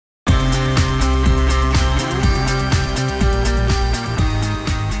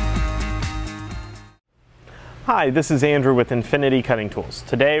Hi, this is Andrew with Infinity Cutting Tools.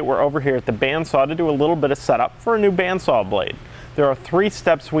 Today we're over here at the bandsaw to do a little bit of setup for a new bandsaw blade. There are 3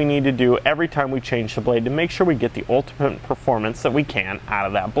 steps we need to do every time we change the blade to make sure we get the ultimate performance that we can out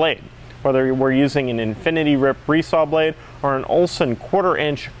of that blade. Whether we're using an Infinity Rip resaw blade or an Olson 1/4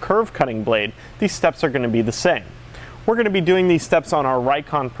 inch curve cutting blade, these steps are going to be the same. We're going to be doing these steps on our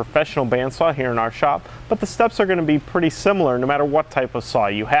Rikon professional bandsaw here in our shop, but the steps are going to be pretty similar no matter what type of saw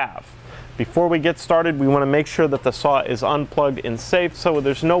you have. Before we get started, we want to make sure that the saw is unplugged and safe so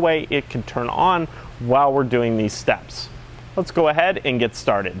there's no way it can turn on while we're doing these steps. Let's go ahead and get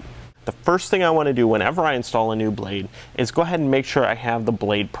started. The first thing I want to do whenever I install a new blade is go ahead and make sure I have the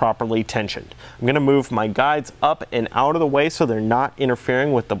blade properly tensioned. I'm going to move my guides up and out of the way so they're not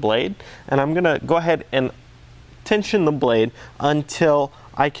interfering with the blade, and I'm going to go ahead and tension the blade until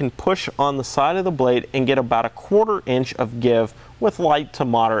I can push on the side of the blade and get about 1/4 inch of give with light to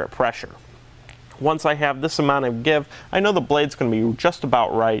moderate pressure. Once I have this amount of give, I know the blade's going to be just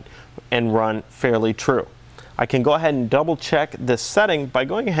about right and run fairly true. I can go ahead and double check this setting by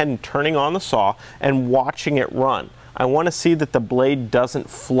going ahead and turning on the saw and watching it run. I want to see that the blade doesn't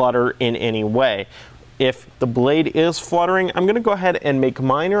flutter in any way. If the blade is fluttering, I'm going to go ahead and make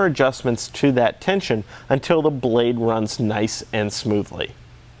minor adjustments to that tension until the blade runs nice and smoothly.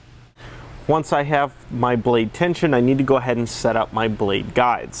 Once I have my blade tension, I need to go ahead and set up my blade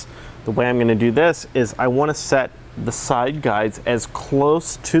guides. The way I'm going to do this is I want to set the side guides as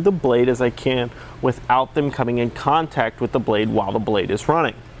close to the blade as I can without them coming in contact with the blade while the blade is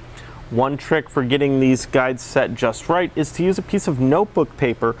running. One trick for getting these guides set just right is to use a piece of notebook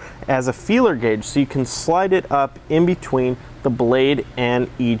paper as a feeler gauge so you can slide it up in between the blade and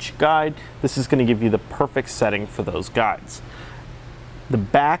each guide. This is going to give you the perfect setting for those guides. The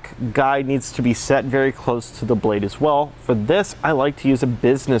back guide needs to be set very close to the blade as well. For this, I like to use a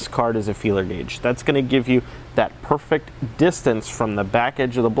business card as a feeler gauge. That's going to give you that perfect distance from the back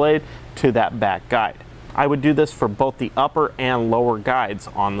edge of the blade to that back guide. I would do this for both the upper and lower guides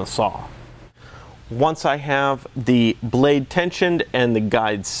on the saw. Once I have the blade tensioned and the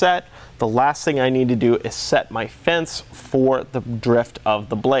guide set, the last thing I need to do is set my fence for the drift of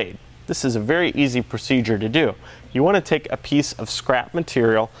the blade. This is a very easy procedure to do. You want to take a piece of scrap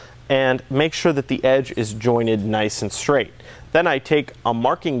material and make sure that the edge is jointed nice and straight. Then I take a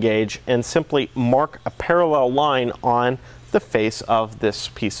marking gauge and simply mark a parallel line on the face of this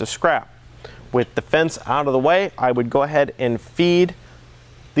piece of scrap. With the fence out of the way, I would go ahead and feed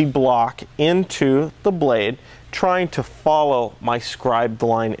the block into the blade, trying to follow my scribed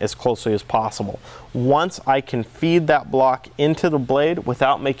line as closely as possible. Once I can feed that block into the blade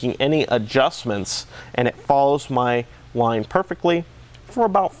without making any adjustments and it follows my line perfectly for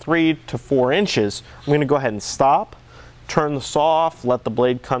about 3 to 4 inches, I'm going to go ahead and stop, turn the saw off, let the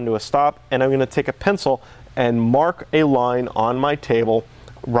blade come to a stop, and I'm going to take a pencil and mark a line on my table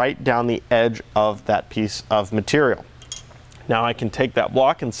right down the edge of that piece of material. Now I can take that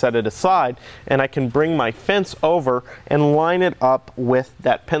block and set it aside, and I can bring my fence over and line it up with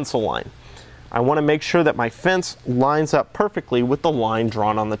that pencil line. I want to make sure that my fence lines up perfectly with the line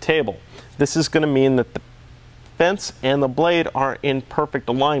drawn on the table. This is going to mean that the fence and the blade are in perfect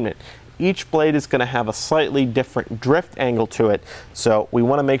alignment. Each blade is going to have a slightly different drift angle to it, so we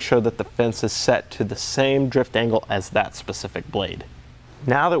want to make sure that the fence is set to the same drift angle as that specific blade.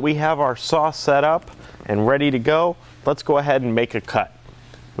 Now that we have our saw set up and ready to go, let's go ahead and make a cut.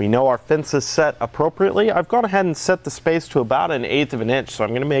 We know our fence is set appropriately. I've gone ahead and set the space to about 1/8 of an inch, so I'm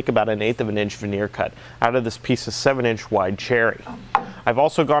going to make about 1/8 of an inch veneer cut out of this piece of 7-inch wide cherry. I've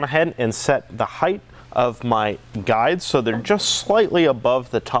also gone ahead and set the height of my guides so they're just slightly above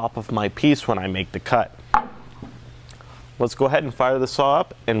the top of my piece when I make the cut. Let's go ahead and fire the saw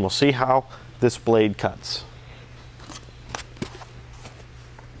up and we'll see how this blade cuts.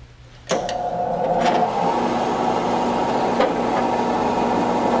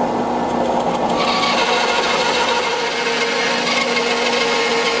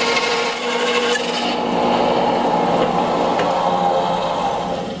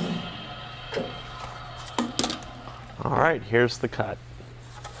 Alright, here's the cut.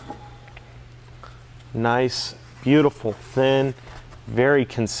 Nice, beautiful, thin, very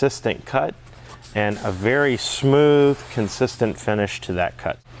consistent cut, and a very smooth, consistent finish to that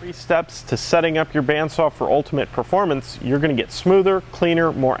cut. 3 steps to setting up your bandsaw for ultimate performance. You're going to get smoother,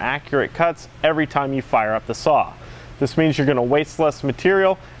 cleaner, more accurate cuts every time you fire up the saw. This means you're going to waste less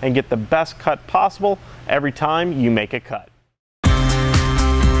material and get the best cut possible every time you make a cut.